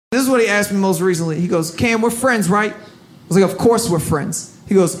This is what he asked me most recently. He goes, Cam, we're friends, right? I was like, of course we're friends.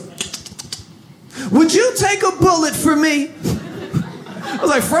 He goes, would you take a bullet for me? I was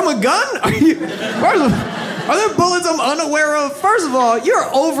like, from a gun? Are there bullets I'm unaware of? First of all, you're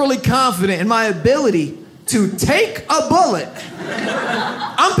overly confident in my ability to take a bullet.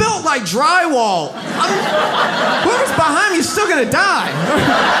 I'm built like drywall. Whoever's behind me is still gonna die.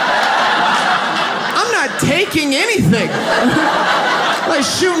 I'm not taking anything. Like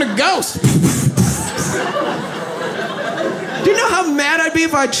shooting a ghost. Do you know how mad I'd be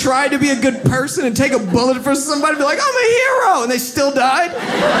if I tried to be a good person and take a bullet for somebody and be like, I'm a hero, and they still died?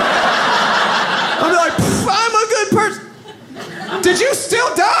 I'd be like, I'm a good person. Did you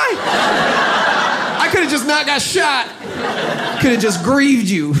still die? I could have just not got shot. Could have just grieved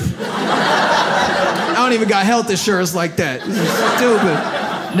you. I don't even got health insurance like that. This is stupid.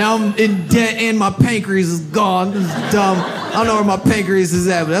 Now I'm in debt and my pancreas is gone. This is dumb. I don't know where my pancreas is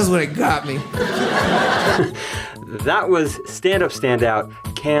at, but that's what it got me. That was stand-up standout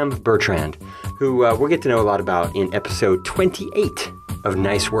Cam Bertrand, who we'll get to know a lot about in episode 28 of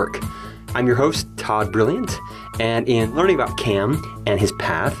Nice Work. I'm your host, Todd Brilliant, and in learning about Cam and his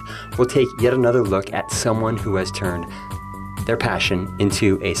path, we'll take yet another look at someone who has turned their passion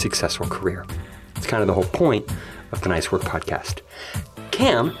into a successful career. It's kind of the whole point of the Nice Work podcast.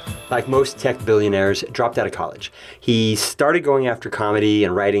 Cam, like most tech billionaires, dropped out of college. He started going after comedy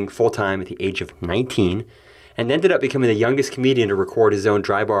and writing full-time at the age of 19 and ended up becoming the youngest comedian to record his own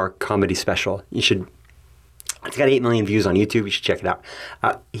dry bar comedy special. It's got 8 million views on YouTube. You should check it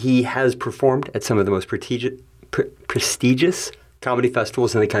out. He has performed at some of the most prestigious comedy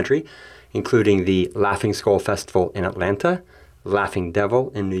festivals in the country, including the Laughing Skull Festival in Atlanta, Laughing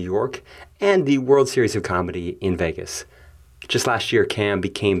Devil in New York, and the World Series of Comedy in Vegas. Just last year, Cam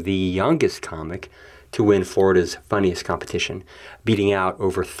became the youngest comic to win Florida's Funniest competition, beating out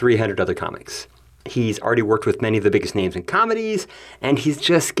over 300 other comics. He's already worked with many of the biggest names in comedies, and he's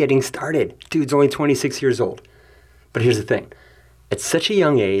just getting started. Dude's only 26 years old. But here's the thing. At such a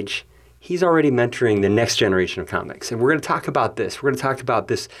young age, he's already mentoring the next generation of comics. And we're going to talk about this. We're going to talk about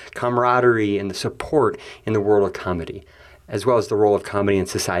this camaraderie and the support in the world of comedy, as well as the role of comedy in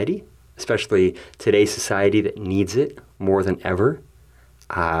society, especially today's society that needs it more than ever.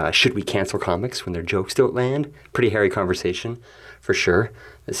 Should we cancel comics when their jokes don't land? Pretty hairy conversation, for sure.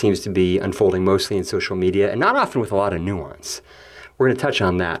 That seems to be unfolding mostly in social media and not often with a lot of nuance. We're going to touch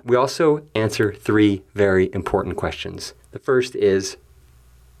on that. We also answer 3 very important questions. The first is,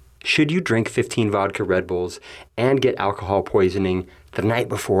 should you drink 15 vodka Red Bulls and get alcohol poisoning the night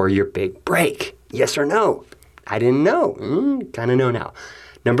before your big break? Yes or no? I didn't know. Kind of know now.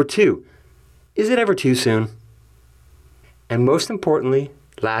 Number 2, is it ever too soon? And most importantly,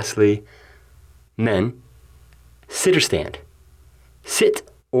 lastly, men, sit or stand? Sit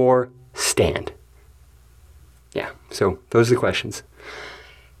or stand? Yeah, so those are the questions.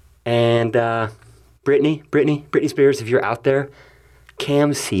 And Britney Spears, if you're out there,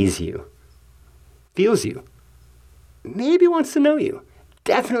 Cam sees you, feels you, maybe wants to know you,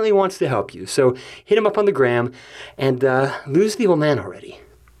 definitely wants to help you. So hit him up on the gram and lose the old man already.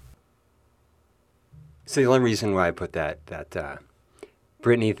 So the only reason why I put that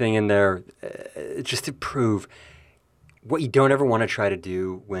Britney thing in there, just to prove what you don't ever want to try to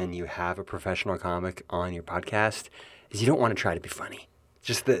do when you have a professional comic on your podcast is you don't want to try to be funny.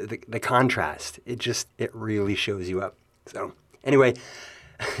 Just the contrast, it really shows you up. So anyway,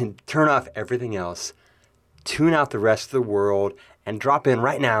 turn off everything else, tune out the rest of the world, and drop in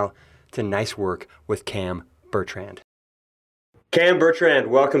right now to Nice Work with Cam Bertrand. Cam Bertrand,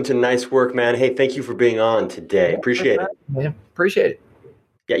 welcome to Nice Work, man. Hey, thank you for being on today. Appreciate it. Man, appreciate it.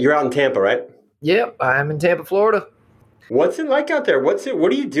 Yeah, you're out in Tampa, right? Yep, I'm in Tampa, Florida. What's it like out there? What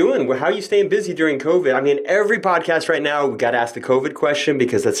are you doing? How are you staying busy during COVID? I mean, every podcast right now, we got to ask the COVID question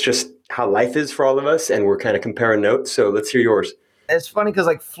because that's just how life is for all of us, and we're kind of comparing notes. So let's hear yours. It's funny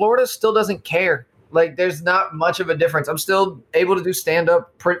because Florida still doesn't care. There's not much of a difference. I'm still able to do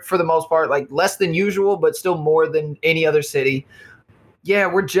stand-up for the most part, less than usual, but still more than any other city. Yeah,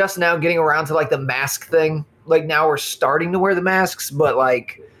 we're just now getting around to the mask thing. Now we're starting to wear the masks, but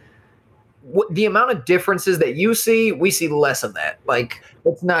the amount of differences that you see, we see less of that.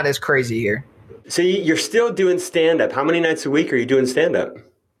 It's not as crazy here. So you're still doing stand-up. How many nights a week are you doing stand-up?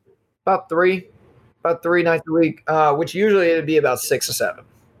 About three nights a week, which usually it'd be about 6 or 7.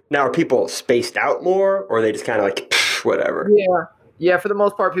 Now, are people spaced out more, or are they just kind of whatever? Yeah, for the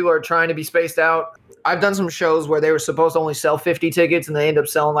most part, people are trying to be spaced out. I've done some shows where they were supposed to only sell 50 tickets, and they end up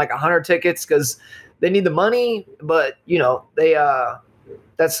selling 100 tickets because they need the money, but, they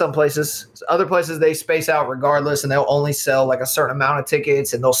That's some places. Other places they space out regardless, and they'll only sell like a certain amount of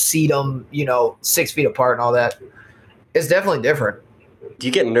tickets, and they'll seat them, 6 feet apart and all that. It's definitely different. Do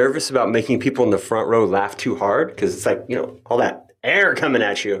you get nervous about making people in the front row laugh too hard? Because it's like, all that air coming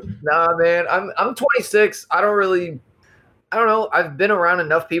at you. Nah, man. I'm 26. I don't know. I've been around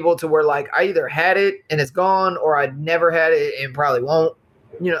enough people to where like I either had it and it's gone, or I never had it and probably won't.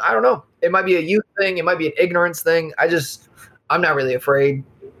 I don't know. It might be a youth thing. It might be an ignorance thing. I'm not really afraid.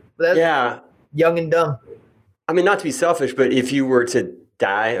 That's young and dumb. I mean, not to be selfish, but if you were to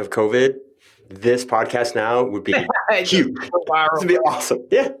die of COVID, this podcast now would be huge. This would be awesome.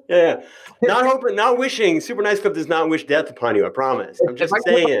 Yeah. Not wishing. Super Nice Club does not wish death upon you. I promise. I'm just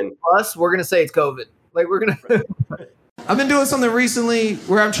saying. Us, we're gonna say it's COVID. Like we're gonna. I've been doing something recently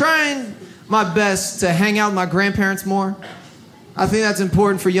where I'm trying my best to hang out with my grandparents more. I think that's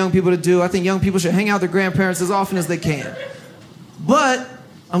important for young people to do. I think young people should hang out with their grandparents as often as they can. But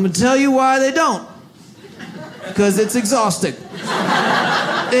I'm gonna tell you why they don't. Because it's exhausting.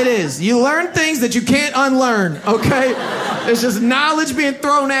 It is. You learn things that you can't unlearn, okay? There's just knowledge being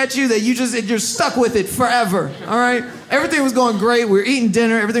thrown at you that you're stuck with it forever, all right? Everything was going great. We were eating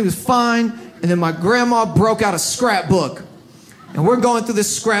dinner. Everything was fine. And then my grandma broke out a scrapbook. And we're going through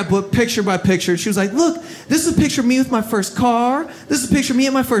this scrapbook picture by picture. She was like, look, this is a picture of me with my first car. This is a picture of me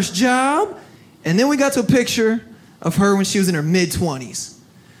at my first job. And then we got to a picture of her when she was in her mid-20s.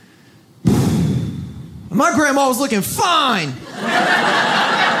 My grandma was looking fine.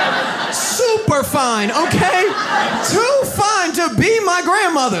 Super fine, okay? Too fine to be my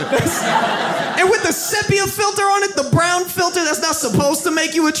grandmother. And with the sepia filter on it, the brown filter that's not supposed to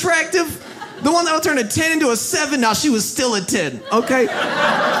make you attractive, the one that'll turn a 10 into a 7, now she was still a 10, okay?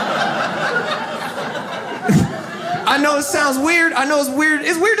 I know it sounds weird. I know it's weird.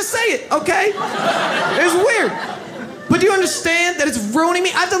 It's weird to say it, okay? It's weird. But do you understand that it's ruining me?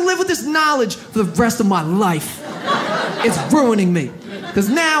 I have to live with this knowledge for the rest of my life. It's ruining me. Because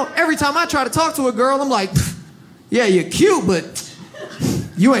now, every time I try to talk to a girl, I'm like, yeah, you're cute, but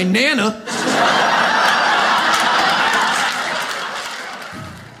you ain't Nana.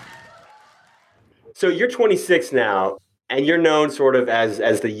 So you're 26 now, and you're known sort of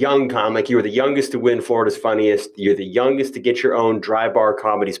as the young comic. You were the youngest to win Florida's Funniest. You're the youngest to get your own Dry Bar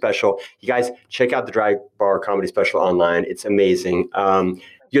comedy special. You guys, check out the Dry Bar comedy special online. It's amazing.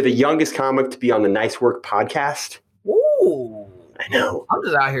 You're the youngest comic to be on the Nice Work podcast. Ooh. I know. I'm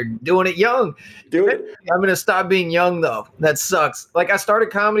just out here doing it young. Do it. I'm going to stop being young, though. That sucks. Like, I started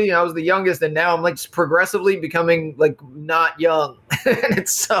comedy, and I was the youngest, and now I'm, like, just progressively becoming, like, not young. And it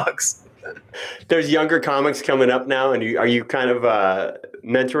sucks. There's younger comics coming up now, and are you kind of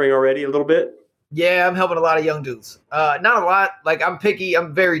mentoring already a little bit? Yeah, I'm helping a lot of young dudes. Not a lot. Like, I'm picky.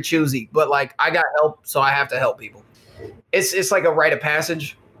 I'm very choosy. But, like, I got help, so I have to help people. It's like a rite of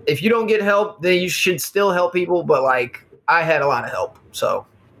passage. If you don't get help, then you should still help people. But, like, I had a lot of help, so.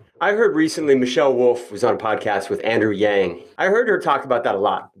 I heard recently Michelle Wolf was on a podcast with Andrew Yang. I heard her talk about that a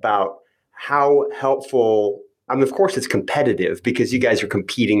lot, about how helpful. I mean, of course, it's competitive because you guys are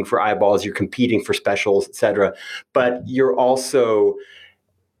competing for eyeballs, you're competing for specials, et cetera. But you're also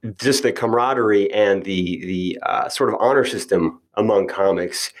just the camaraderie and the sort of honor system among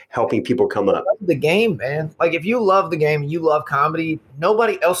comics, helping people come up. The game, man. Like, if you love the game and you love comedy,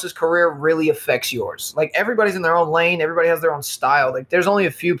 nobody else's career really affects yours. Like, everybody's in their own lane. Everybody has their own style. Like, there's only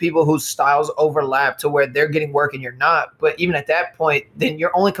a few people whose styles overlap to where they're getting work and you're not. But even at that point, then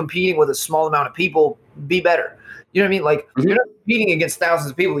you're only competing with a small amount of people. Be better. You know what I mean? Like, you're not competing against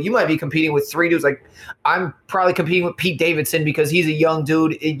thousands of people. You might be competing with 3 dudes. Like, I'm probably competing with Pete Davidson because he's a young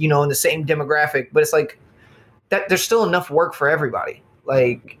dude, in the same demographic. But it's like, that there's still enough work for everybody.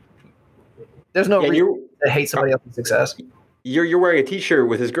 Like, there's no reason to hate somebody else's success. You're wearing a T-shirt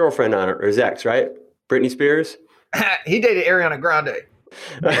with his girlfriend on it, or his ex, right? Britney Spears? He dated Ariana Grande.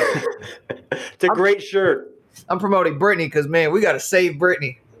 It's a great shirt. I'm promoting Britney because, man, we got to save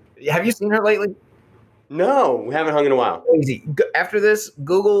Britney. Have you seen her lately? No, we haven't hung in a while. Crazy. After this,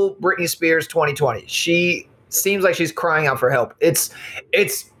 Google Britney Spears 2020. She seems like she's crying out for help. It's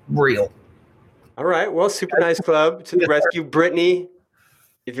real. All right. Well, Super Nice Club to the rescue. Britney,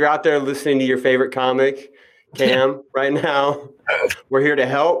 if you're out there listening to your favorite comic, Cam, right now, we're here to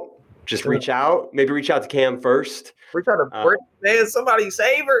help. Just reach out. Maybe reach out to Cam first. Reach out to Britney, man. Somebody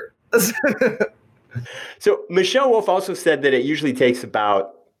save her. So Michelle Wolf also said that it usually takes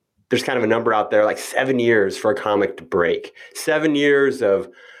about, there's kind of a number out there, like 7 years for a comic to break. 7 years of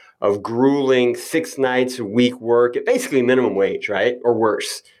grueling 6 nights a week work at basically minimum wage, right? Or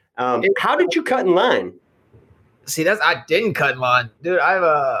worse. How did you cut in line? See, I didn't cut in line. Dude, I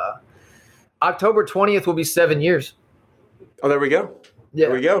have October 20th will be 7 years. Oh, there we go. Yeah.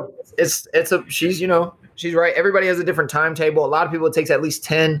 There we go. She's she's right. Everybody has a different timetable. A lot of people it takes at least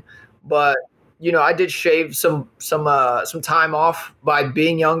 10, but I did shave some time off by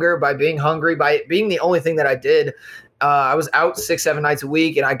being younger, by being hungry, by it being the only thing that I did. I was out 6-7 nights a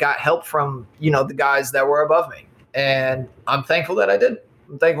week, and I got help from the guys that were above me, and I'm thankful that I did.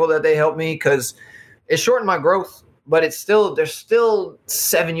 I'm thankful that they helped me because it shortened my growth, but there's still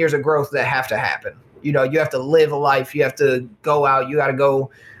 7 years of growth that have to happen. You have to live a life. You have to go out. You got to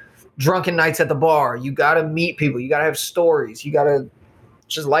go drunken nights at the bar. You got to meet people. You got to have stories. You got to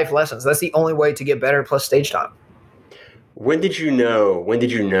just life lessons. That's the only way to get better, plus stage time. When did you know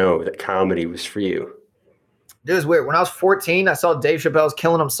that comedy was for you? It was weird. When I was 14, I saw Dave Chappelle's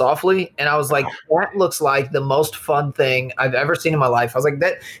Killing 'Em Softly, and I was like, that looks like the most fun thing I've ever seen in my life. I was like,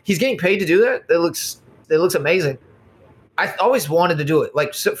 that he's getting paid to do that? It looks amazing. I always wanted to do it.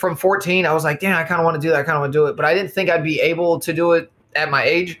 Like from 14, I was like, damn, I kind of want to do that. I kind of want to do it. But I didn't think I'd be able to do it at my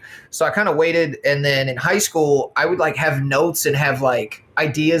age. So I kind of waited. And then in high school, I would like have notes and have like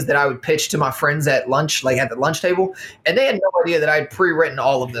ideas that I would pitch to my friends at lunch, like at the lunch table. And they had no idea that I'd pre-written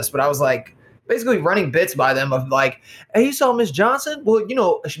all of this. But I was like basically running bits by them of like, hey, you saw Miss Johnson? Well,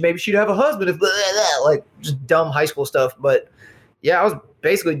 maybe she'd have a husband if like just dumb high school stuff. But yeah, I was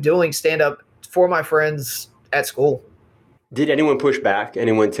basically doing stand-up for my friends at school. Did anyone push back?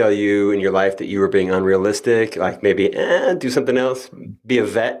 Anyone tell you in your life that you were being unrealistic? Like maybe do something else, be a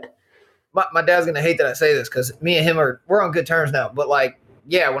vet? My dad's gonna hate that I say this because me and him we're on good terms now. But like,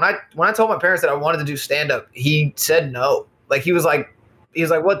 yeah, when I told my parents that I wanted to do stand up, he said no. Like he was like,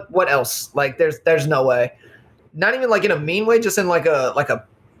 what else? Like there's no way. Not even like in a mean way, just in like a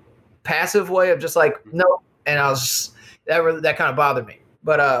passive way of just like no. And I was just, that kind of bothered me.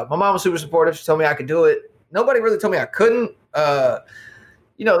 But my mom was super supportive. She told me I could do it. Nobody really told me I couldn't.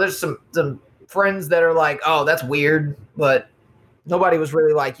 There's some friends that are like, oh, that's weird, but nobody was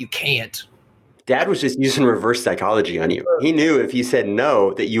really like, you can't. Dad was just using reverse psychology on you. He knew if he said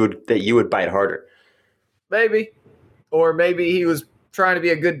no, that you would bite harder. Maybe. Or maybe he was trying to be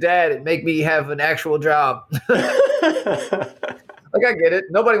a good dad and make me have an actual job. Like, I get it.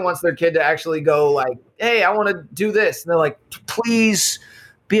 Nobody wants their kid to actually go like, hey, I want to do this. And they're like, please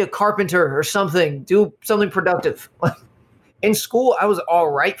be a carpenter or something. Do something productive. In school, I was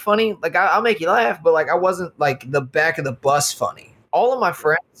all right funny. Like, I'll make you laugh, but like I wasn't like the back of the bus funny. All of my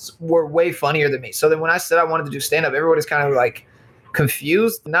friends were way funnier than me. So then when I said I wanted to do stand-up, everybody's kind of like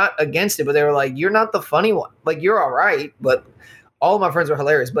confused, not against it, but they were like, you're not the funny one. Like, you're all right, but all of my friends are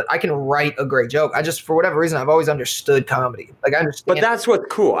hilarious, but I can write a great joke. I just, for whatever reason, I've always understood comedy. Like, I understand. But that's what's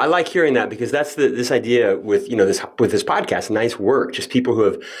cool. I like hearing that because that's this idea with, this podcast, nice work, just people who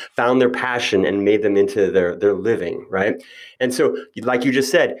have found their passion and made them into their living, right? And so, like you just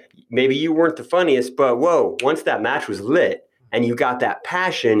said, maybe you weren't the funniest, but whoa, once that match was lit and you got that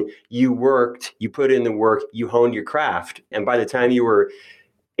passion, you worked, you put in the work, you honed your craft. And by the time you were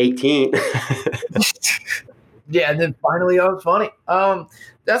 18... Yeah, and then finally I was funny.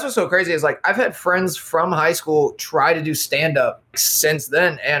 That's what's so crazy is like I've had friends from high school try to do stand-up since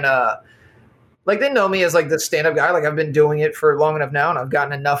then. And like they know me as like the stand-up guy. Like I've been doing it for long enough now and I've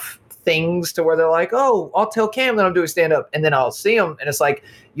gotten enough things to where they're like, oh, I'll tell Cam that I'm doing stand-up. And then I'll see them and it's like,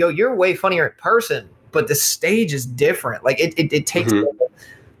 yo, you're way funnier in person, but the stage is different. Like it takes,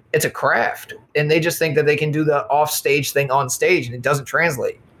 it's a craft. And they just think that they can do the off-stage thing on stage and it doesn't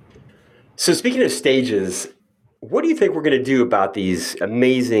translate. So speaking of stages, what do you think we're going to do about these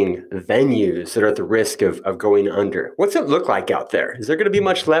amazing venues that are at the risk of going under? What's it look like out there? Is there going to be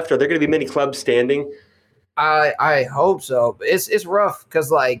much left? Are there going to be many clubs standing? I hope so. It's rough because,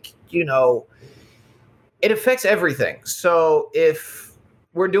 like, it affects everything. So if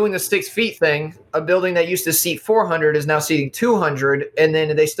we're doing the 6 feet thing, a building that used to seat 400 is now seating 200, and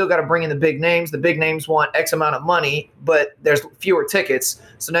then they still got to bring in the big names. The big names want X amount of money, but there's fewer tickets.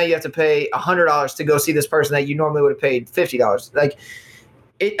 So now you have to pay $100 to go see this person that you normally would have paid $50. Like,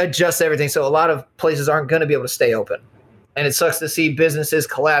 it adjusts everything. So a lot of places aren't going to be able to stay open. And it sucks to see businesses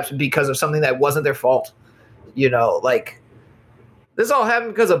collapse because of something that wasn't their fault. Like, this all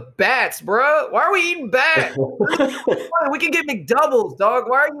happened because of bats, bro. Why are we eating bats? We can get McDoubles, dog.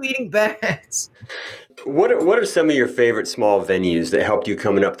 Why are you eating bats? What are some of your favorite small venues that helped you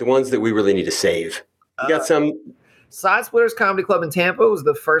coming up? The ones that we really need to save. You got some? Side Splitters Comedy Club in Tampa was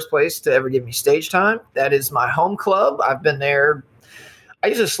the first place to ever give me stage time. That is my home club. I've been there. I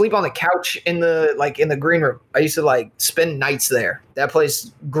used to sleep on the couch in the green room. I used to spend nights there. That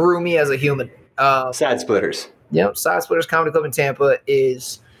place grew me as a human. Side Splitters. Yep, Side Splitters Comedy Club in Tampa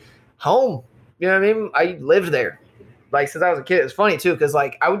is home. You know what I mean? I lived there. like since I was a kid. It's funny too because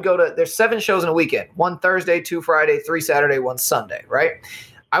like I would go to there's 7 shows in a weekend: 1 Thursday, 2 Friday, 3 Saturday, 1 Sunday. Right?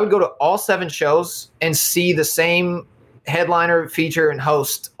 I would go to all 7 shows and see the same headliner, feature, and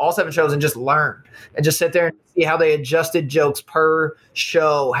host all 7 shows and just learn and just sit there and see how they adjusted jokes per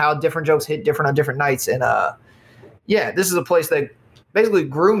show, how different jokes hit different on different nights. And yeah, this is a place that basically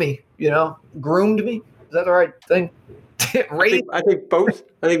grew me, groomed me. Is that the right thing? I think both.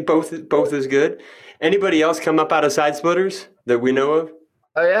 I think both is good. Anybody else come up out of Side Splitters that we know of?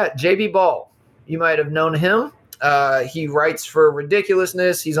 Oh yeah, JB Ball. You might have known him. He writes for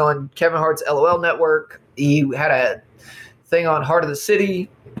Ridiculousness. He's on Kevin Hart's LOL network. He had a thing on Heart of the City.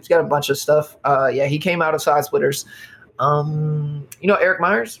 He's got a bunch of stuff. Yeah, he came out of Side Splitters. Eric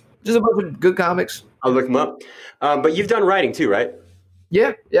Myers. Just a bunch of good comics. I'll look him up. But you've done writing too, right?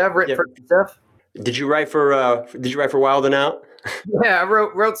 Yeah, I've written for stuff. Did you write for Wild 'N Out? Yeah, I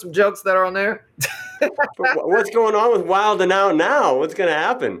wrote some jokes that are on there. What's going on with Wild 'N Out now? What's going to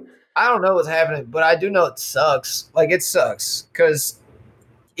happen? I don't know what's happening, but I do know it sucks. Like, it sucks because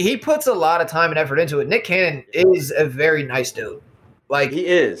he puts a lot of time and effort into it. Nick Cannon is a very nice dude. Like, he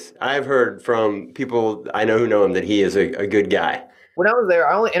is. I've heard from people I know who know him that he is a good guy. When I was there,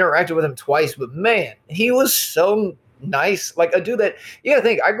 I only interacted with him twice, but man, he was so nice. Like a dude that you gotta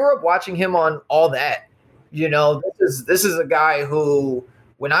think. I grew up watching him on All That. This is a guy who,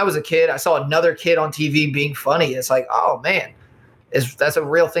 when I was a kid, I saw another kid on TV being funny. It's like, oh man, that's a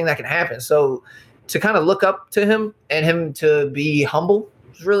real thing that can happen. So to kind of look up to him and him to be humble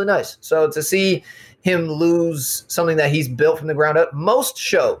was really nice. So to see him lose something that he's built from the ground up. Most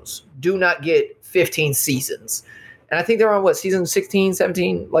shows do not get 15 seasons. And I think they're on season 16,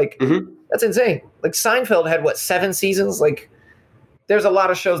 17? Like, That's insane. Like Seinfeld had 7 seasons? Like, there's a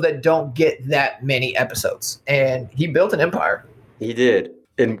lot of shows that don't get that many episodes. And he built an empire. He did.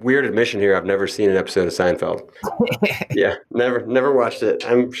 And weird admission here, I've never seen an episode of Seinfeld. Yeah, never watched it.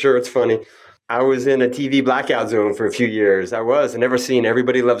 I'm sure it's funny. I was in a TV blackout zone for a few years. I've never seen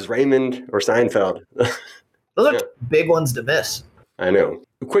Everybody Loves Raymond or Seinfeld. Those are big ones to miss. I know.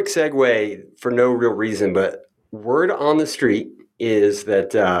 A quick segue for no real reason, but word on the street is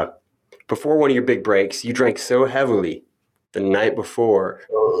that before one of your big breaks, you drank so heavily the night before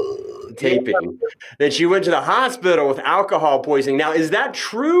taping that you went to the hospital with alcohol poisoning. Now, is that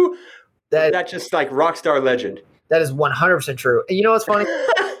true? That's just like rock star legend. That is 100% true. And you know what's funny?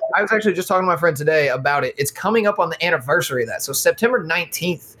 I was actually just talking to my friend today about it. It's coming up on the anniversary of that. So September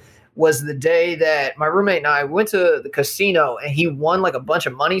 19th was the day that my roommate and I went to the casino and he won like a bunch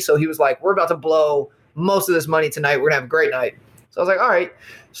of money. So he was like, we're about to blow most of this money tonight. We're going to have a great night. So I was like, all right.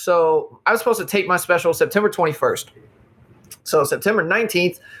 So I was supposed to tape my special September 21st. So September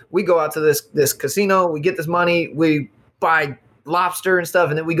 19th, we go out to this casino. We get this money. We buy lobster and stuff.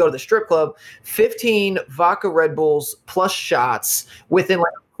 And then we go to the strip club, 15 vodka Red Bulls plus shots within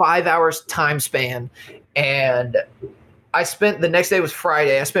like a 5 hours time span. And the next day was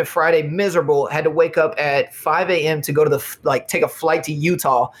Friday. I spent Friday miserable, had to wake up at 5 a.m. to go to take a flight to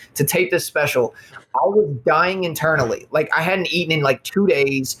Utah to tape this special. I was dying internally. Like I hadn't eaten in like 2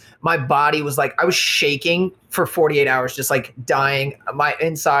 days. My body was I was shaking for 48 hours, just like dying. My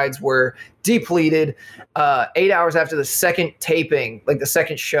insides were depleted. 8 hours after the second taping, like the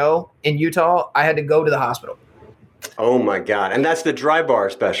second show in Utah, I had to go to the hospital. Oh my God. And that's the Dry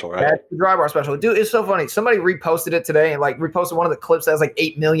Bar special, right? That's the Dry Bar special. Dude, it's so funny. Somebody reposted it today and reposted one of the clips that has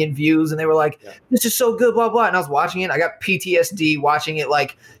 8 million views. And they were like, this is so good, blah, blah. And I was watching it. I got PTSD watching it.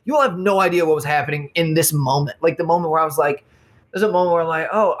 You will have no idea what was happening in this moment. The moment where I was there's a moment where I'm like,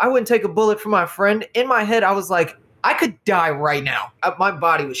 oh, I wouldn't take a bullet for my friend. In my head, I was like, I could die right now. My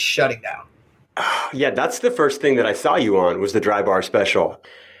body was shutting down. Yeah, that's the first thing that I saw you on was the Dry Bar special.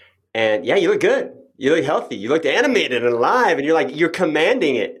 And yeah, you look good. You look healthy. You looked animated and alive, and you're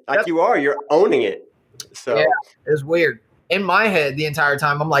commanding it. You're owning it. So yeah, it was weird. In my head the entire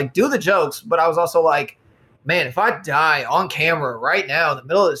time, I'm like, do the jokes, but I was also like, man, if I die on camera right now in the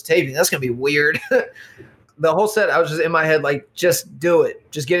middle of this taping, that's gonna be weird. The whole set, I was just in my head just do it,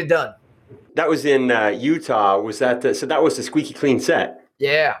 just get it done. That was in Utah. Was that so? That was the squeaky clean set.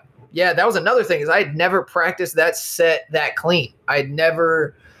 Yeah. That was another thing is I had never practiced that set that clean. I had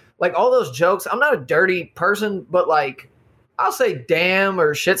never. All those jokes, I'm not a dirty person, but I'll say damn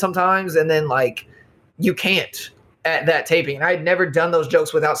or shit sometimes. And then you can't at that taping. And I had never done those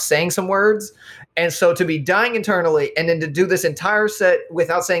jokes without saying some words. And so to be dying internally and then to do this entire set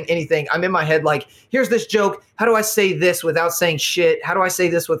without saying anything, I'm in my head here's this joke. How do I say this without saying shit? How do I say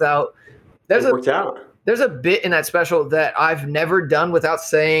this without? It worked out. There's a bit in that special that I've never done without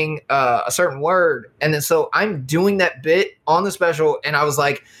saying a certain word. And then so I'm doing that bit on the special and I was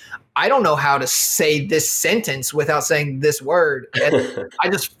like, I don't know how to say this sentence without saying this word. And I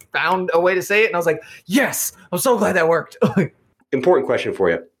just found a way to say it. And I was like, yes, I'm so glad that worked. Important question for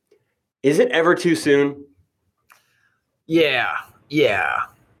you. Is it ever too soon? Yeah.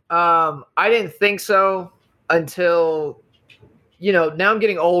 I didn't think so until, now I'm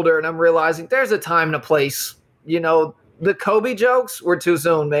getting older and I'm realizing there's a time and a place. The Kobe jokes were too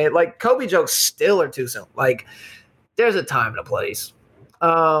soon, man. Like, Kobe jokes still are too soon. Like, there's a time and a place.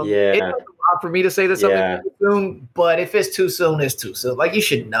 It takes a lot for me to say that something too soon, but if it's too soon, it's too soon. Like, you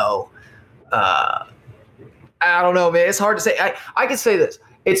should know. I don't know, man. It's hard to say. I can say this.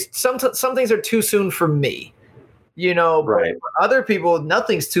 It's some things are too soon for me. Right. For other people,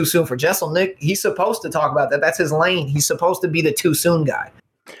 nothing's too soon for Jesselnick. He's supposed to talk about that. That's his lane. He's supposed to be the too soon guy.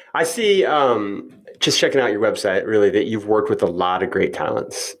 I see, just checking out your website, really, that you've worked with a lot of great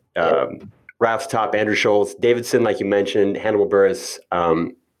talents. Right off the top, Andrew Schultz, Davidson, like you mentioned, Hannibal Buress,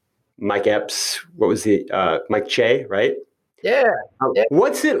 Mike Epps, Mike Che, right? Yeah.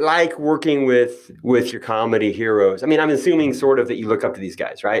 What's it like working with your comedy heroes? I mean, I'm assuming sort of that you look up to these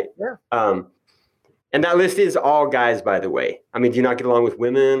guys, right? Yeah. And that list is all guys, by the way. I mean, do you not get along with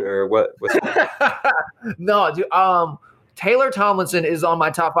women or what? No, dude. Taylor Tomlinson is on my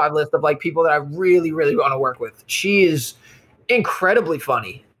top 5 list of like people that I really, really want to work with. She is incredibly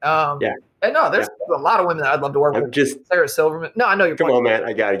funny. And no, there's a lot of women that I'd love to work with. Just Sarah Silverman. No, I know you're. Come on, man.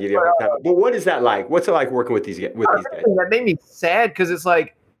 I gotta give you a hard time. But what is that like? What's it like working with these guys? That made me sad because it's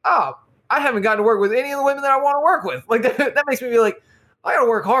like, I haven't gotten to work with any of the women that I want to work with. Like that makes me be like, I gotta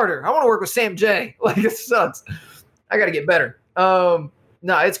work harder. I want to work with Sam J. Like, it sucks. I gotta get better. No,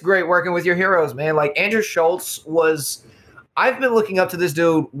 it's great working with your heroes, man. Like, Andrew Schultz I've been looking up to this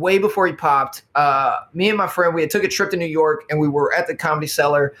dude way before he popped. Me and my friend, we had took a trip to New York and we were at the Comedy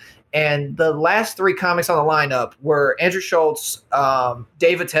Cellar. And the last 3 comics on the lineup were Andrew Schultz,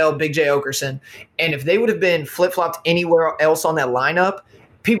 Dave Attell, Big J. Okerson. And if they would have been flip-flopped anywhere else on that lineup,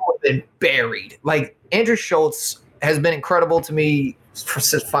 people would have been buried. Like, Andrew Schultz has been incredible to me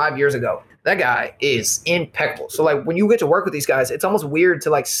since 5 years ago. That guy is impeccable. So, like, when you get to work with these guys, it's almost weird to,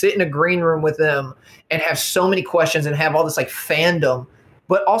 like, sit in a green room with them and have so many questions and have all this, like, fandom,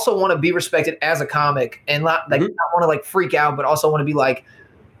 but also want to be respected as a comic and not want to, like, freak out, but also want to be, like,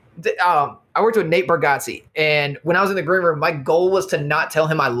 I worked with Nate Bargatze, and when I was in the green room, my goal was to not tell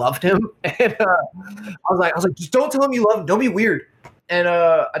him I loved him. And I was like, just don't tell him you love him. Don't be weird. And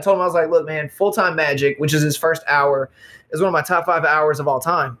I told him, I was like, look, man, Full-Time Magic, which is his first hour, is one of my top 5 hours of all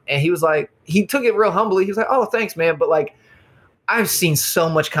time. And he was like, he took it real humbly. He was like, oh, thanks, man. But like, I've seen so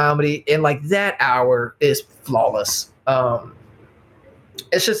much comedy, and like that hour is flawless.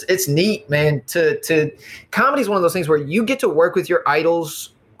 It's neat, man. Comedy is one of those things where you get to work with your idols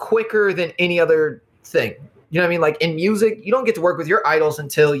quicker than any other thing. You know what I mean? Like, in music, you don't get to work with your idols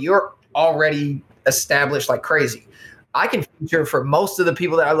until you're already established like crazy. I can feature for most of the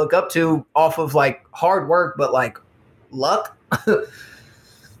people that I look up to off of like hard work, but like luck.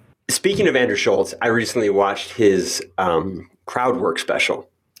 Speaking of Andrew Schultz, I recently watched his crowd work special.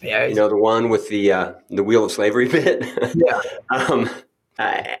 Yeah, the one with the Wheel of Slavery bit. Yeah.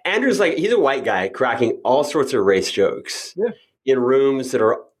 Andrew's like, he's a white guy cracking all sorts of race jokes in rooms that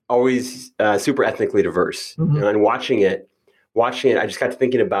are always super ethnically diverse. Mm-hmm. And watching it, I just got to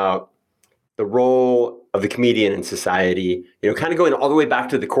thinking about the role of the comedian in society, kind of going all the way back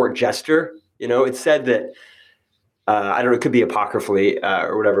to the court jester. It said that, I don't know, it could be apocryphally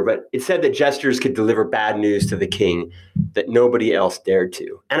or whatever, but it said that jesters could deliver bad news to the king that nobody else dared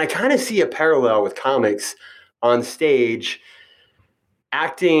to. And I kind of see a parallel with comics on stage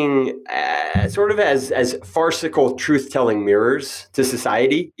acting sort of as farcical truth-telling mirrors to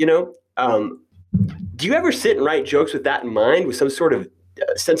society, Do you ever sit and write jokes with that in mind, with some sort of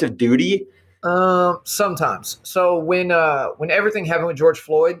sense of duty? Sometimes. So when everything happened with George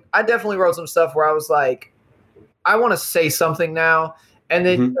Floyd, I definitely wrote some stuff where I was like, I want to say something now. And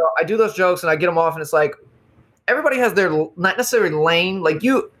then I do those jokes and I get them off, and it's like, everybody has their not necessarily lane. Like,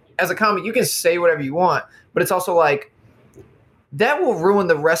 you, as a comic, you can say whatever you want, but it's also like, that will ruin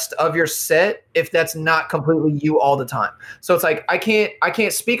the rest of your set if that's not completely you all the time. So it's like, I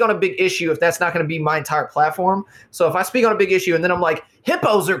can't speak on a big issue if that's not going to be my entire platform. So if I speak on a big issue and then I'm like,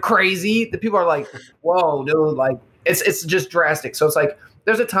 hippos are crazy, the people are like, whoa, dude, like it's just drastic. So it's like,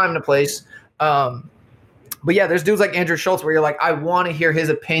 there's a time and a place. But yeah, there's dudes like Andrew Schultz where you're like, I want to hear his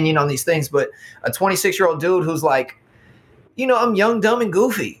opinion on these things. But a 26-year-old dude who's like, I'm young, dumb, and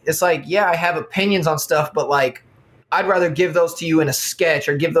goofy. It's like, yeah, I have opinions on stuff, but like, I'd rather give those to you in a sketch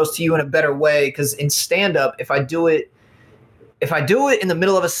or give those to you in a better way. Because in stand-up, if I do it in the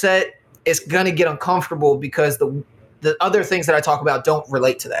middle of a set, it's gonna get uncomfortable because the other things that I talk about don't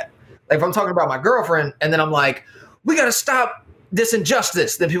relate to that. Like if I'm talking about my girlfriend and then I'm like, we got to stop this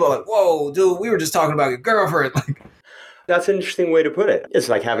injustice, then people are like, whoa, dude, we were just talking about your girlfriend. Like, That's an interesting way to put it. It's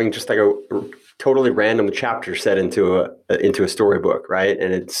like having just like a totally random chapter set into a storybook, right?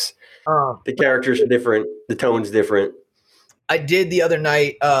 And it's the characters are different, the tone's different. I did the other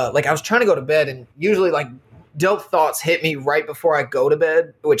night, like I was trying to go to bed, and usually like dope thoughts hit me right before I go to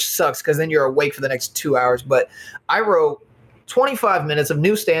bed, which sucks because then you're awake for the next 2 hours. But I wrote 25 minutes of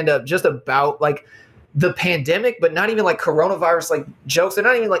new stand-up just about like the pandemic, but not even like coronavirus like jokes. They're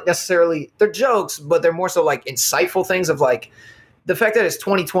not even like necessarily, they're jokes, but they're more so like insightful things of like the fact that it's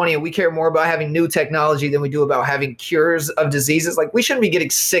 2020 and we care more about having new technology than we do about having cures of diseases. Like we shouldn't be getting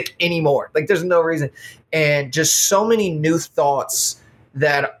sick anymore. Like there's no reason. And just so many new thoughts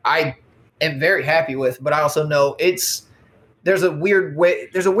that I am very happy with, but I also know there's a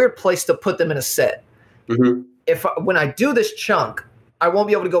weird place to put them in a set. Mm-hmm. When I do this chunk, I won't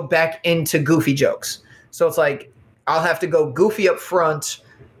be able to go back into goofy jokes. So it's like I'll have to go goofy up front,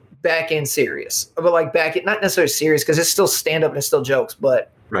 back in serious, but like back in not necessarily serious because it's still stand up and it's still jokes,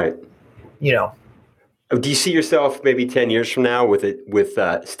 but right. You know. Do you see yourself maybe 10 years from now with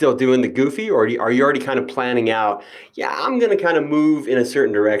still doing the goofy, or are you already kind of planning out? Yeah, I'm going to kind of move in a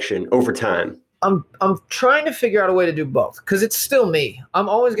certain direction over time. I'm trying to figure out a way to do both because it's still me. I'm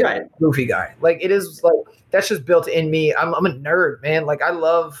always gonna be a goofy guy. Like it is like that's just built in me. I'm a nerd, man. Like I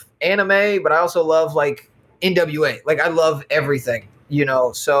love anime, but I also love like NWA. Like I love everything, you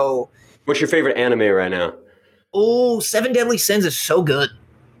know. So what's your favorite anime right now? Oh, Seven Deadly Sins is so good.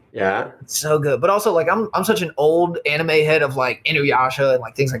 Yeah, it's so good. But also like I'm such an old anime head of like Inuyasha and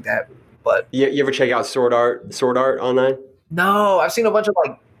like things like that. But you ever check out Sword Art online? No, I've seen a bunch of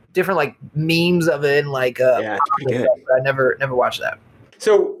like different like memes of it and like yeah, it's pretty good. I never watched that.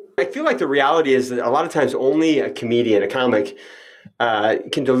 So I feel like the reality is that a lot of times only a comedian, a comic,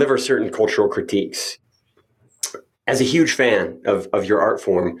 can deliver certain cultural critiques. As a huge fan of your art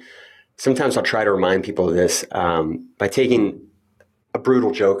form, sometimes I'll try to remind people of this by taking a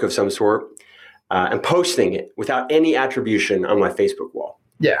brutal joke of some sort and posting it without any attribution on my Facebook wall.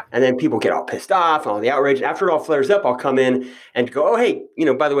 Yeah. And then people get all pissed off and all the outrage. After it all flares up, I'll come in and go, oh, hey,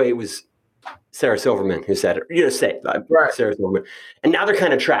 by the way, it was Sarah Silverman who said it. Right. Sarah Silverman. And now they're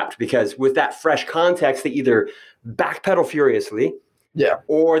kind of trapped because with that fresh context, they either backpedal furiously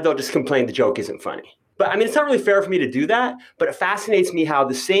or they'll just complain the joke isn't funny. But I mean, it's not really fair for me to do that, but it fascinates me how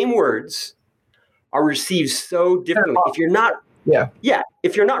the same words are received so differently. If you're not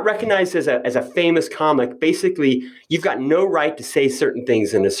if you're not recognized as a famous comic, basically you've got no right to say certain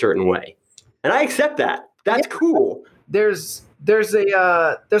things in a certain way. And I accept that. That's cool. There's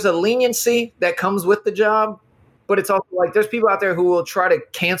a leniency that comes with the job, but it's also like there's people out there who will try to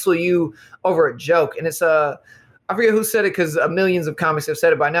cancel you over a joke. And it's I forget who said it because millions of comics have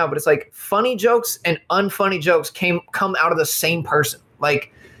said it by now, but it's like funny jokes and unfunny jokes come out of the same person.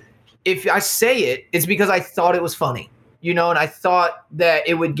 Like if I say it, it's because I thought it was funny. And I thought that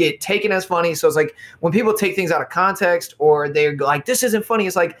it would get taken as funny. So it's like when people take things out of context or they're like, this isn't funny.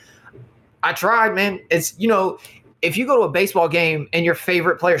 It's like, I tried, man. It's, if you go to a baseball game and your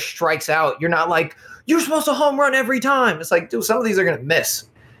favorite player strikes out, you're not like, you're supposed to home run every time. It's like, dude, some of these are going to miss.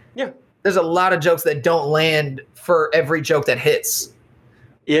 Yeah. There's a lot of jokes that don't land for every joke that hits.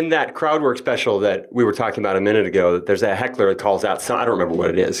 In that crowd work special that we were talking about a minute ago, there's a heckler that calls out, I don't remember what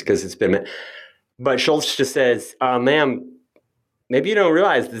it is because it's been a minute. But Schultz just says, ma'am, maybe you don't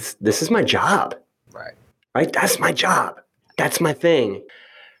realize this is my job. Right? That's my job. That's my thing.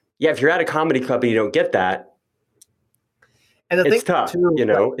 Yeah, if you're at a comedy club and you don't get that, and it's tough,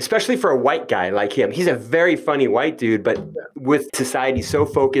 especially for a white guy like him. He's a very funny white dude, but with society so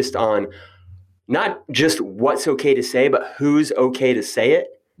focused on not just what's okay to say, but who's okay to say it.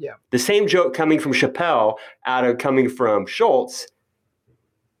 Yeah. The same joke coming from Chappelle coming from Schultz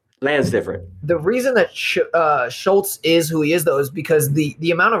lands different. The reason that Schultz is who he is, though, is because the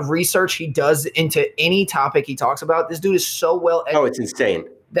amount of research he does into any topic he talks about, this dude is so well educated. Oh, it's insane.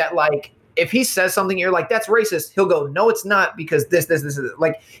 That, like, if he says something, you're like, that's racist, he'll go, no, it's not, because this.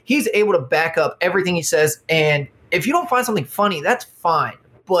 Like, he's able to back up everything he says, and if you don't find something funny, that's fine.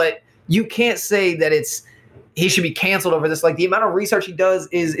 But you can't say that he should be canceled over this. Like, the amount of research he does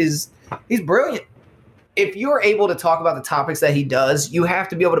is he's brilliant. If you're able to talk about the topics that he does, you have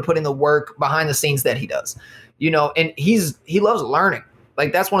to be able to put in the work behind the scenes that he does, and he loves learning.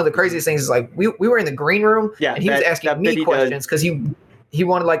 Like, that's one of the craziest things is like, we were in the green room and he was asking me questions because he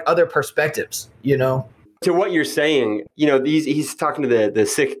wanted like other perspectives, To what you're saying, he's talking to the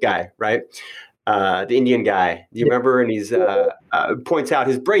sick guy, right? the Indian guy. Do you remember? And he's points out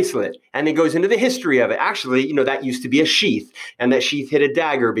his bracelet, and then goes into the history of it. Actually, that used to be a sheath, and that sheath hit a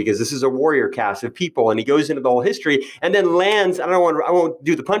dagger because this is a warrior caste of people. And he goes into the whole history, and then lands. I won't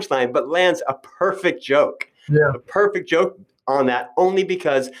do the punchline, but lands a perfect joke. Yeah. A perfect joke on that, only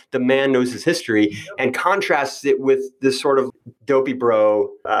because the man knows his history, and contrasts it with this sort of dopey bro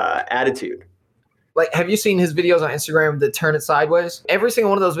attitude. Like, have you seen his videos on Instagram that turn it sideways? Every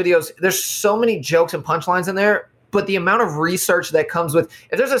single one of those videos, there's so many jokes and punchlines in there, but the amount of research that comes with,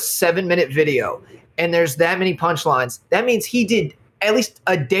 if there's a 7-minute video and there's that many punchlines, that means he did at least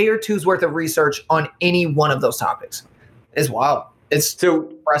a day or two's worth of research on any one of those topics. It's wild. It's so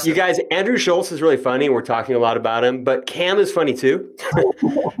impressive. You guys, Andrew Schulz is really funny. We're talking a lot about him, but Cam is funny too.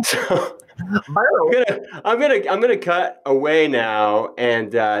 So I'm gonna cut away now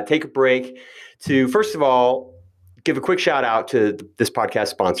and take a break to, first of all, give a quick shout out to this podcast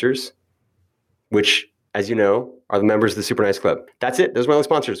sponsors, which, as you know, are the members of the Super Nice Club. That's it. Those are my only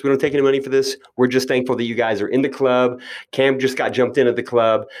sponsors. We don't take any money for this. We're just thankful that you guys are in the club. Cam just got jumped into the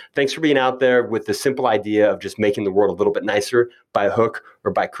club. Thanks for being out there with the simple idea of just making the world a little bit nicer by hook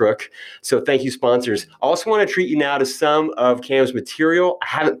or by crook. So thank you, sponsors. I also want to treat you now to some of Cam's material. I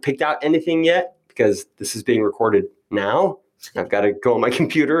haven't picked out anything yet because this is being recorded now. I've got to go on my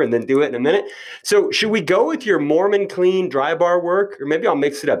computer and then do it in a minute. So should we go with your Mormon clean dry bar work? Or maybe I'll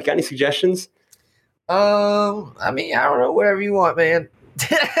mix it up. You got any suggestions? I mean, I don't know, whatever you want, man.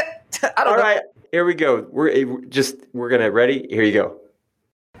 All right, here we go. We're gonna ready. Here you go.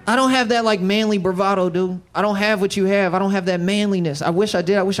 I don't have that like manly bravado, dude. I don't have what you have. I don't have that manliness. I wish I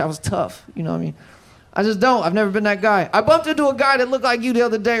did. I wish I was tough. You know what I mean? I just don't. I've never been that guy. I bumped into a guy that looked like you the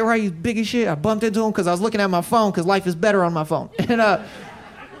other day, right? He's big as shit. I bumped into him because I was looking at my phone because life is better on my phone. And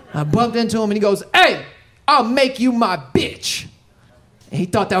I bumped into him and he goes, "Hey, I'll make you my bitch." And he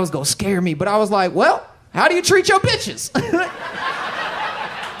thought that was going to scare me. But I was like, well, how do you treat your bitches?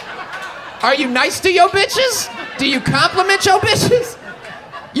 Are you nice to your bitches? Do you compliment your bitches?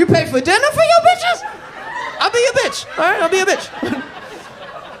 You pay for dinner for your bitches? I'll be a bitch. All right, I'll be a bitch.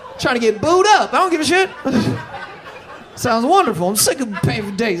 Trying to get booed up. I don't give a shit. Sounds wonderful. I'm sick of paying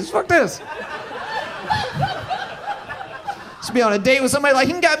for dates. Fuck this. Just be on a date with somebody like,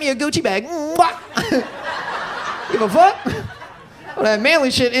 he got me a Gucci bag. Give a fuck? Well, that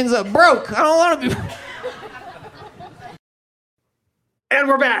manly shit ends up broke. I don't want to be. And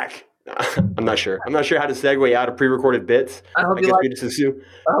we're back. I'm not sure how to segue out of pre-recorded bits. I hope you like it. We just assume.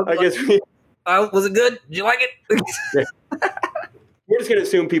 Was it good? Did you like it? We're just going to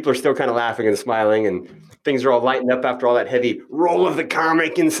assume people are still kind of laughing and smiling and things are all lightened up after all that heavy roll of the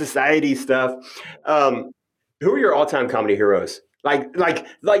comic in society stuff. Who are your all-time comedy heroes? Like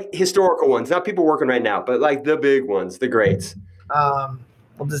historical ones, not people working right now, but like the big ones, the greats. Well,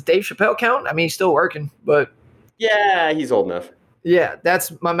 does Dave Chappelle count? I mean, he's still working, but yeah, he's old enough. Yeah,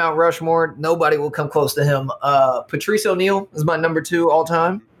 that's my Mount Rushmore. Nobody will come close to him. Patrice O'Neal is my number 2 all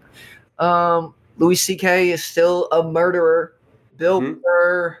time. Louis C.K. is still a murderer. Bill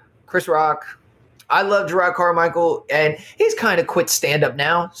Burr, Chris Rock. I love Gerard Carmichael, and he's kind of quit stand-up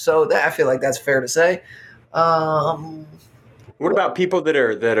now, so I feel like that's fair to say. What about people that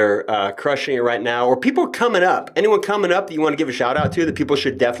are crushing it right now, or people coming up? Anyone coming up that you want to give a shout out to that people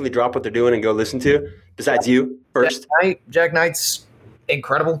should definitely drop what they're doing and go listen to? Besides you, first. Jack Knight's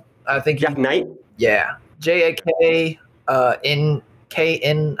incredible. I think Jack Knight. Yeah, JAK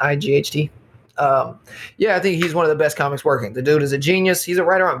NKNIGHT. Yeah, I think he's one of the best comics working. The dude is a genius. He's a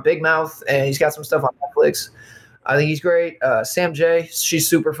writer on Big Mouth, and he's got some stuff on Netflix. I think he's great. Sam J, she's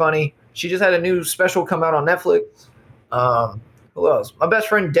super funny. She just had a new special come out on Netflix. Who else? My best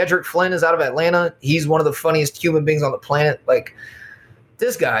friend Dedrick Flynn is out of Atlanta. He's one of the funniest human beings on the planet. Like,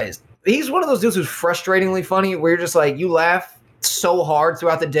 this guy he's one of those dudes who's frustratingly funny where you're just like, you laugh so hard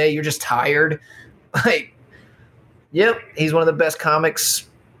throughout the day, you're just tired. Like, yep, he's one of the best comics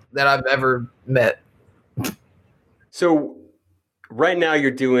that I've ever met. So right now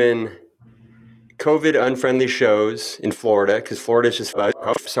you're doing COVID unfriendly shows in Florida because Florida's just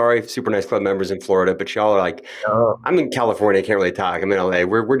sorry, Super Nice Club members in Florida, but y'all are like, I'm in California, I can't really talk. I'm in LA.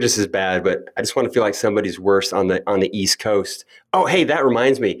 We're just as bad, but I just want to feel like somebody's worse on the East Coast. Oh, hey, that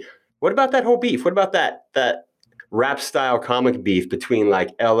reminds me. What about that whole beef? What about that rap style comic beef between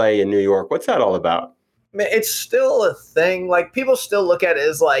like LA and New York? What's that all about? Man, it's still a thing. Like, people still look at it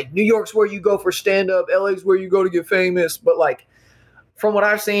as like New York's where you go for stand-up, LA's where you go to get famous. But like, from what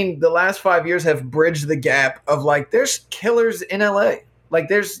I've seen, the last 5 years have bridged the gap of like, there's killers in LA. Like,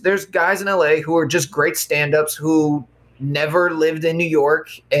 there's guys in LA who are just great stand-ups who never lived in New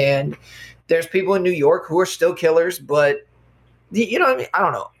York, and there's people in New York who are still killers, but You know what I mean? I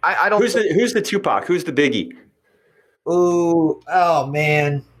don't know. I don't. Who's the Tupac? Who's the Biggie? Ooh, oh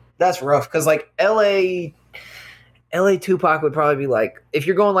man, that's rough. Because like LA Tupac would probably be like, if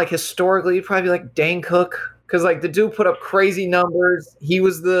you're going like historically, it'd probably be like Dane Cook. Because like the dude put up crazy numbers. He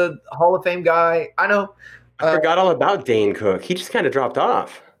was the Hall of Fame guy. I know. I forgot all about Dane Cook. He just kind of dropped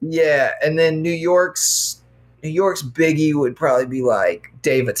off. Yeah, and then New York's Biggie would probably be like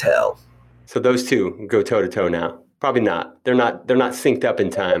Dave Attell. So those two go toe to toe now. Probably not. They're not synced up in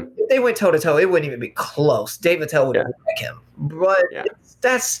time. If they went toe to toe, it wouldn't even be close. Dave Attell would wreck him. But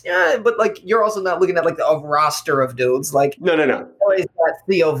but like you're also not looking at like a roster of dudes. Like No. LA's got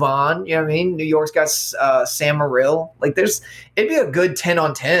Theo Vaughn, you know what I mean? New York's got Sam Morril. Like it'd be a good 10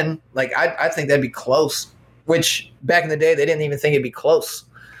 on 10. Like I think that'd be close. Which back in the day they didn't even think it'd be close.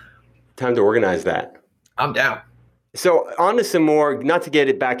 Time to organize that. I'm down. So on to some more, not to get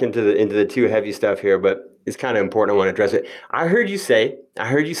it back into the too heavy stuff here, but it's kind of important. I want to address it. I heard you say,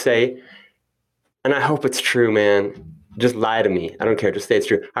 and I hope it's true, man. Just lie to me. I don't care. Just say it's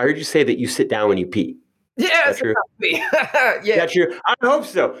true. I heard you say that you sit down when you pee. Yeah, that's true. Yeah, that's true. I hope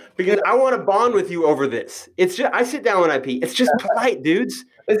so, because I want to bond with you over this. It's just I sit down when I pee. It's just polite, dudes.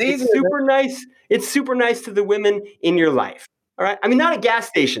 It's super nice. It's super nice to the women in your life. All right. I mean, not at gas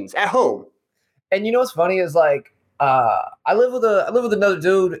stations, at home. And you know what's funny is like I live with another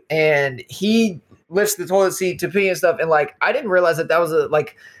dude, and he lifts the toilet seat to pee and stuff. And like I didn't realize that was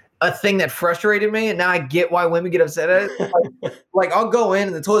a thing that frustrated me, and now I get why women get upset at it. Like I'll go in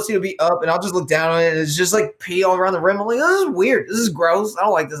and the toilet seat will be up, and I'll just look down on it, and it's just like pee all around the rim. I'm like, oh, this is weird. This is gross. I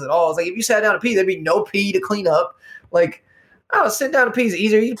don't like this at all. It's like if you sat down to pee, there'd be no pee to clean up. Like, oh, sit down to pee is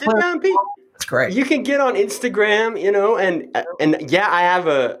easier. You sit down and pee. That's great. You can get on Instagram, and yeah, I have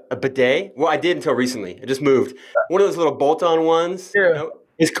a bidet. Well, I did until recently. I just moved. One of those little bolt-on ones. Yeah.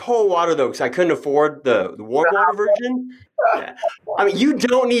 It's cold water though, because I couldn't afford the warm water version. Yeah. I mean, you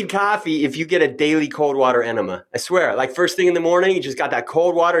don't need coffee if you get a daily cold water enema. I swear. Like first thing in the morning, you just got that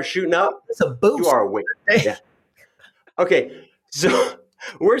cold water shooting up. It's a boost. You are awake. Yeah. Okay, so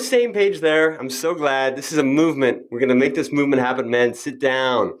we're same page there. I'm so glad. This is a movement. We're gonna make this movement happen, man. Sit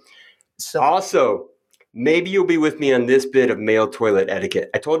down. Also, maybe you'll be with me on this bit of male toilet etiquette.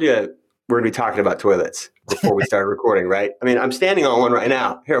 I told you we're going to be talking about toilets before we started recording, right? I mean, I'm standing on one right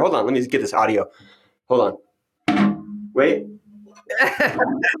now. Here, hold on. Let me just get this audio. Hold on. Wait. Can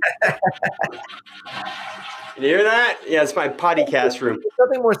you hear that? Yeah, it's my potty cast room. There's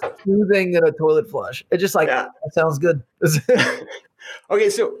nothing more soothing than a toilet flush. It's just like, that sounds good. Okay,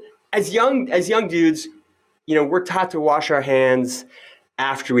 so as young dudes, we're taught to wash our hands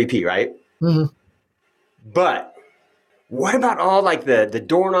after we pee, right? Mm-hmm. But what about all like the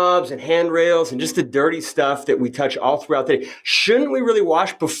doorknobs and handrails and just the dirty stuff that we touch all throughout the day? Shouldn't we really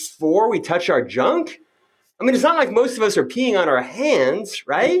wash before we touch our junk? I mean, it's not like most of us are peeing on our hands,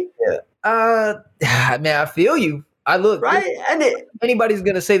 right? Yeah. Man, I feel you. Right? Anybody's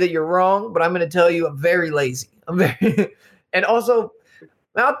gonna say that you're wrong, but I'm gonna tell you I'm very lazy. And also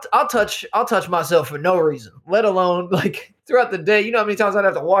I'll touch myself for no reason, let alone like throughout the day. You know how many times I'd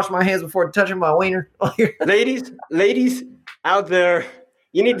have to wash my hands before touching my wiener? Ladies out there,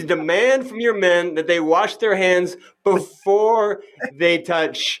 you need to demand from your men that they wash their hands before they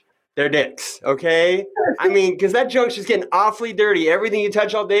touch their dicks, okay? I mean, because that junk's just getting awfully dirty. Everything you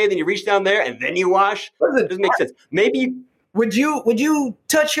touch all day, then you reach down there and then you wash. It doesn't make sense. Maybe Would you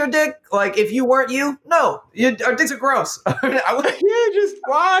touch your dick like if you weren't you? No, our dicks are gross. Just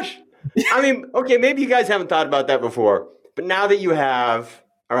wash. I mean, okay, maybe you guys haven't thought about that before, but now that you have,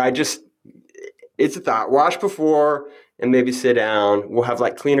 all right, it's a thought. Wash before and maybe sit down. We'll have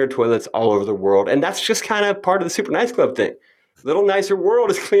like cleaner toilets all over the world, and that's just kind of part of the Super Nice Club thing. Little nicer world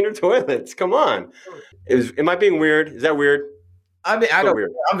is cleaner toilets. Come on. Am I being weird? Is that weird? I mean, I don't.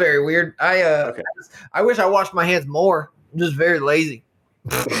 Weird. I'm very weird. Okay. I wish I washed my hands more. I'm just very lazy.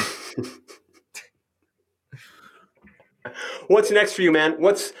 What's next for you, man?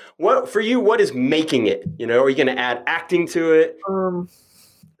 What for you? What is making it? Are you going to add acting to it?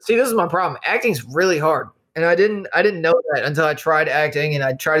 See, this is my problem. Acting's really hard, and I didn't know that until I tried acting and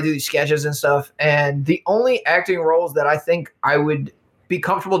I tried to do these sketches and stuff. And the only acting roles that I think I would be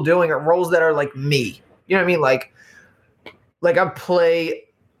comfortable doing are roles that are like me. You know what I mean? Like I play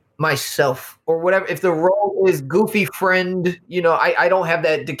myself or whatever. If the role is goofy friend, I don't have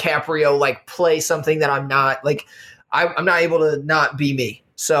that DiCaprio like play something that I'm not. Like I'm not able to not be me.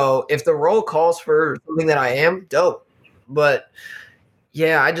 So if the role calls for something that I am, dope. But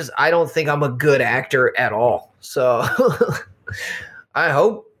yeah, I don't think I'm a good actor at all. So I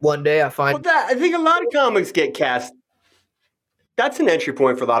hope one day I find. Well, I think a lot of comics get cast. that's an entry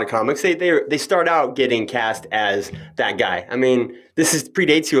point for a lot of comics. They start out getting cast as that guy. I mean,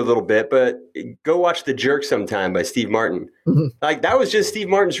 predates you a little bit, but go watch The Jerk sometime by Steve Martin. Mhm. Like that was just Steve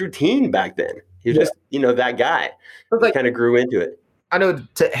Martin's routine back then. He was just, that guy. Like, kind of grew into it. I know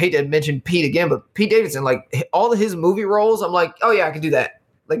hate to mention Pete again, but Pete Davidson, like all of his movie roles, I'm like, oh yeah, I can do that.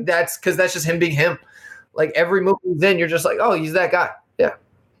 Like that's because that's just him being him. Like every movie he's in, you're just like, oh, he's that guy. Yeah.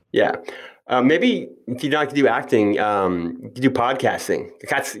 Yeah. Maybe if you don't like to do acting, you can do podcasting.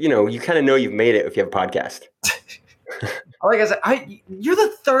 That's, you kind of know you've made it if you have a podcast. Like I said, you're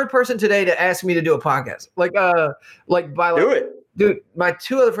the third person today to ask me to do a podcast. Do it. Dude, my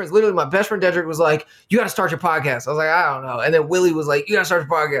two other friends, literally my best friend Dedrick was like, you got to start your podcast. I was like, I don't know. And then Willie was like, you got to start your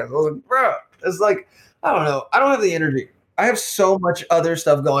podcast. I was like, bro, it's like, I don't know. I don't have the energy. I have so much other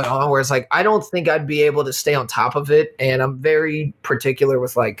stuff going on where it's like, I don't think I'd be able to stay on top of it. And I'm very particular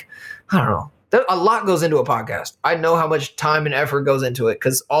with like, I don't know. A lot goes into a podcast. I know how much time and effort goes into it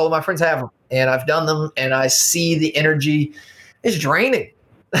because all of my friends have them and I've done them and I see the energy. It's draining.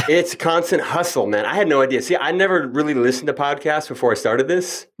 It's a constant hustle, man. I had no idea. See, I never really listened to podcasts before I started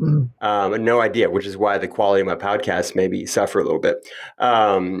this. No idea, which is why the quality of my podcast maybe suffer a little bit.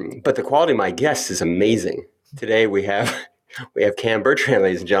 But the quality of my guests is amazing. Today we have Cam Bertrand,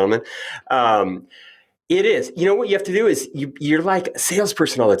 ladies and gentlemen. It is. You know what you have to do is you're like a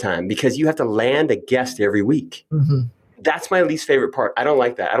salesperson all the time because you have to land a guest every week. Mm-hmm. That's my least favorite part. I don't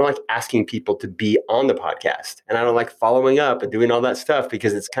like that. I don't like asking people to be on the podcast. And I don't like following up and doing all that stuff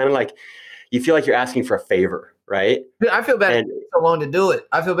because it's kind of like you feel like you're asking for a favor, right? I feel bad so long to do it.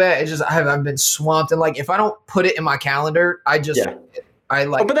 I feel bad. It's just I've been swamped. And like if I don't put it in my calendar, I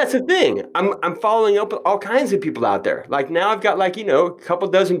but that's the thing. I'm following up with all kinds of people out there. Like now I've got like, a couple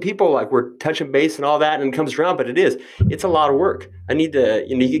dozen people, like we're touching base and all that and it comes around, but it's a lot of work. I need to,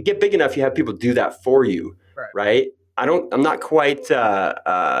 you get big enough, you have people do that for you, right? I'm not quite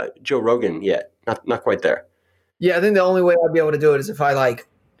Joe Rogan yet. Not quite there. Yeah, I think the only way I'd be able to do it is if I like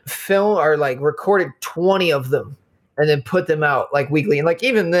film or like recorded 20 of them and then put them out like weekly. And like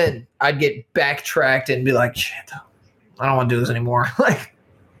even then I'd get backtracked and be like, shit, I don't want to do this anymore.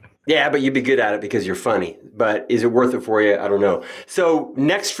 Yeah, but you'd be good at it because you're funny. But is it worth it for you? I don't know. So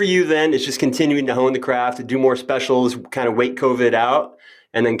next for you then is just continuing to hone the craft, to do more specials, kind of wait COVID out,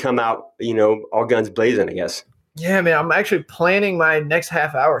 and then come out, all guns blazing, I guess. Yeah, man, I'm actually planning my next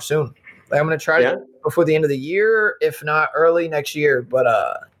half hour soon. Like I'm going to try to before the end of the year, if not early next year. But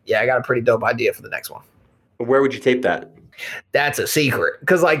I got a pretty dope idea for the next one. Where would you tape that? That's a secret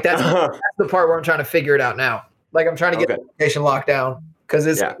because like that's the part where I'm trying to figure it out now. Like I'm trying to get the location locked down because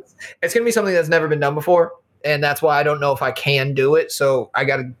it's going to be something that's never been done before. And that's why I don't know if I can do it. So I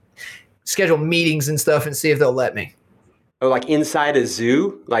got to schedule meetings and stuff and see if they'll let me. Oh, like inside a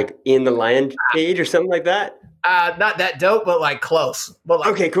zoo, like in the lion cage or something like that? Not that dope, but like close. But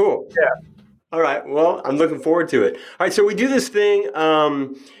okay, cool. Yeah. All right. Well, I'm looking forward to it. All right. So we do this thing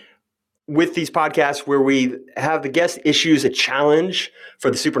with these podcasts where we have the guest issues a challenge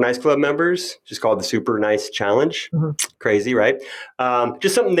for the Super Nice Club members, just called the Super Nice Challenge. Mm-hmm. Crazy, right?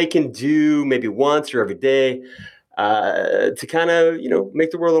 Just something they can do maybe once or every day to kind of,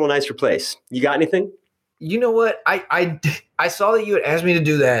 make the world a little nicer place. You got anything? You know what? I saw that you had asked me to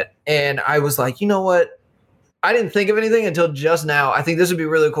do that, and I was like, you know what? I didn't think of anything until just now. I think this would be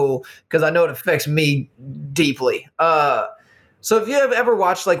really cool because I know it affects me deeply. So if you have ever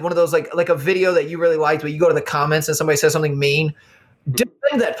watched like one of those like a video that you really liked, but you go to the comments and somebody says something mean,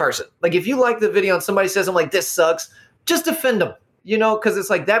 defend that person. Like if you like the video and somebody says something like this sucks, just defend them. Because it's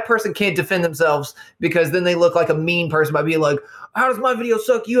like that person can't defend themselves because then they look like a mean person by being like, how does my video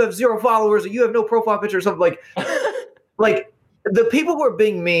suck? You have 0 followers or you have no profile picture or something like the people who are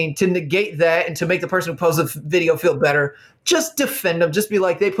being mean, to negate that and to make the person who posted the video feel better, just defend them. Just be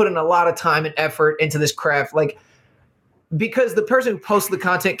like, they put in a lot of time and effort into this craft. Like, because the person who posts the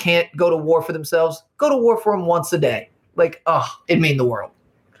content can't go to war for themselves, go to war for them once a day. Like, it'd mean the world.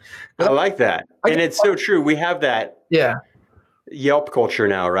 I like that. And it's so true. We have that Yelp culture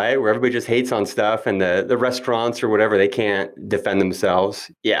now, right? Where everybody just hates on stuff and the restaurants or whatever, they can't defend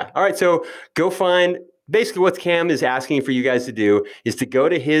themselves. Yeah. All right. So go find... Basically, what Cam is asking for you guys to do is to go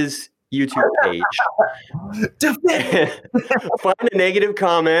to his YouTube page, find a negative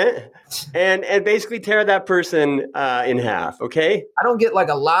comment, and basically tear that person in half, okay? I don't get like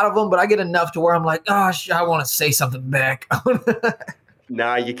a lot of them, but I get enough to where I'm like, gosh, I want to say something back.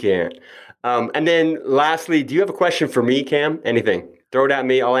 Nah, you can't. And then lastly, do you have a question for me, Cam? Anything? Throw it at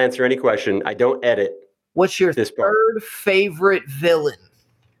me. I'll answer any question. I don't edit. What's your third favorite villain?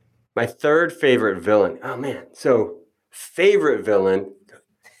 My third favorite villain. Oh, man. So favorite villain,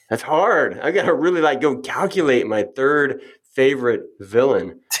 that's hard. I got to really go calculate my third favorite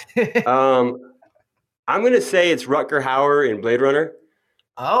villain. I'm going to say it's Rutger Hauer in Blade Runner.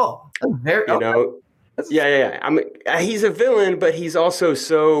 Oh, very. You know, yeah. He's a villain, but he's also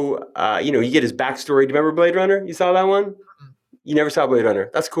so, you get his backstory. Do you remember Blade Runner? You saw that one? You never saw Blade Runner.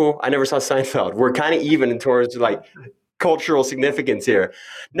 That's cool. I never saw Seinfeld. We're kind of even in terms of like cultural significance here.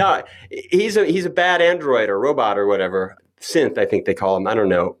 No, he's a bad android or robot or whatever. Synth, I think they call him. I don't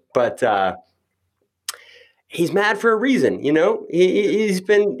know. But he's mad for a reason, He's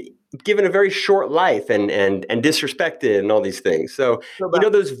been given a very short life and disrespected and all these things. So,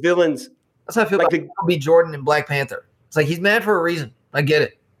 those villains. That's how I feel like Michael B. Jordan in Black Panther. It's like he's mad for a reason. I get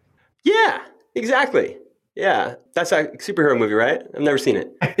it. Yeah, exactly. Yeah, that's a superhero movie, right? I've never seen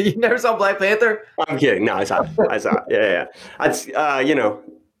it. You never saw Black Panther? I'm kidding. No, I saw it. Yeah. That's,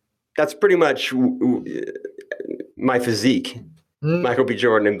 that's pretty much my physique. Michael B.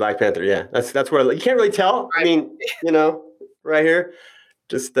 Jordan in Black Panther. Yeah, that's where you can't really tell. I mean, right here.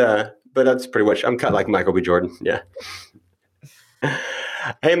 Just, but that's pretty much, I'm cut like Michael B. Jordan. Yeah.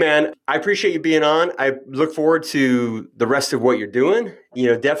 Hey, man, I appreciate you being on. I look forward to the rest of what you're doing.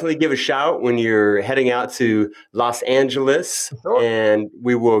 Definitely give a shout when you're heading out to Los Angeles, and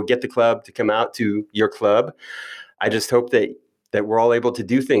we will get the club to come out to your club. I just hope that we're all able to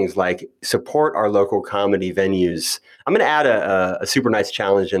do things like support our local comedy venues. I'm going to add a super nice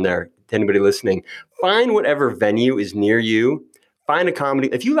challenge in there to anybody listening. Find whatever venue is near you. Find a comedy.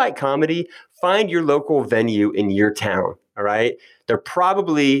 If you like comedy, find your local venue in your town. All right. They're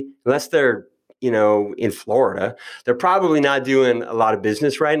probably, unless they're, in Florida, they're probably not doing a lot of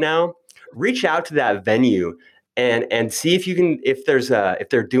business right now. Reach out to that venue and see if you can, if they're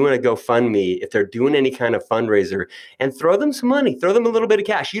doing a GoFundMe, if they're doing any kind of fundraiser, and throw them some money, throw them a little bit of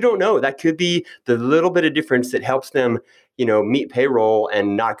cash. You don't know. That could be the little bit of difference that helps them, meet payroll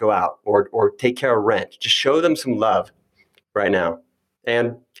and not go out or take care of rent. Just show them some love right now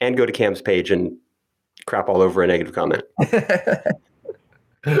and go to Cam's page and crap all over a negative comment. I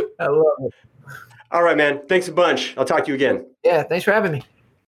love it. All right, man. Thanks a bunch. I'll talk to you again. Yeah, thanks for having me.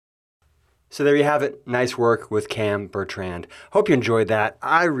 So there you have it. Nice work with Cam Bertrand. Hope you enjoyed that.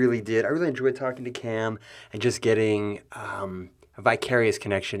 I really did. I really enjoyed talking to Cam and just getting a vicarious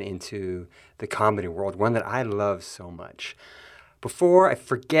connection into the comedy world, one that I love so much. Before I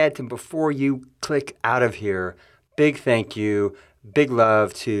forget and before you click out of here, big thank you. Big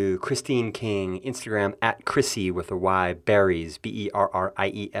love to Christine King, Instagram at Chrissy with a Y, Berries,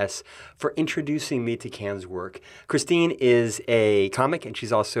 Berries, for introducing me to Cam's work. Christine is a comic, and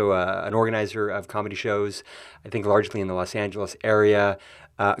she's also an organizer of comedy shows, I think largely in the Los Angeles area.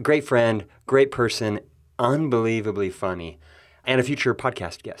 Great friend, great person, unbelievably funny, and a future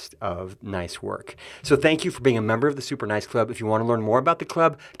podcast guest of Nice Work. So thank you for being a member of the Super Nice Club. If you want to learn more about the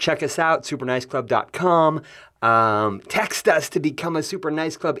club, check us out, superniceclub.com. Text us to become a Super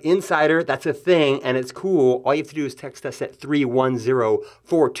Nice Club Insider. That's a thing, and it's cool. All you have to do is text us at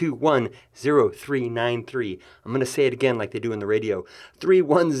 310-421-0393. I'm going to say it again like they do in the radio.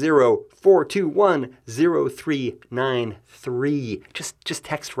 310-421-0393. Just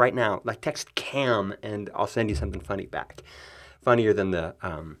text right now. Like text Cam, and I'll send you something funny back. Funnier than the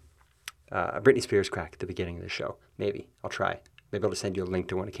Britney Spears crack at the beginning of the show. Maybe. I'll try. Maybe I'll just send you a link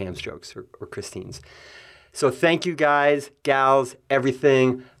to one of Cam's jokes or Christine's. So thank you guys, gals,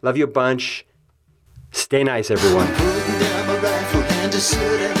 everything. Love you a bunch. Stay nice, everyone. Putting down my rifle and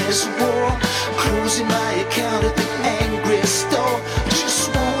deserting this war. Closing my account at the angry store.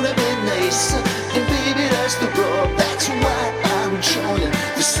 Just wanna be nice, and baby that's the rub. That's why I'm joining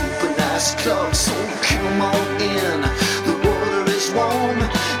the Super Nice Club. So come on in, the water is warm.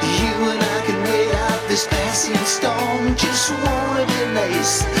 You and I can wait out this passing storm. Just wanna be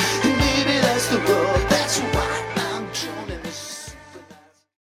nice, and baby that's the rub.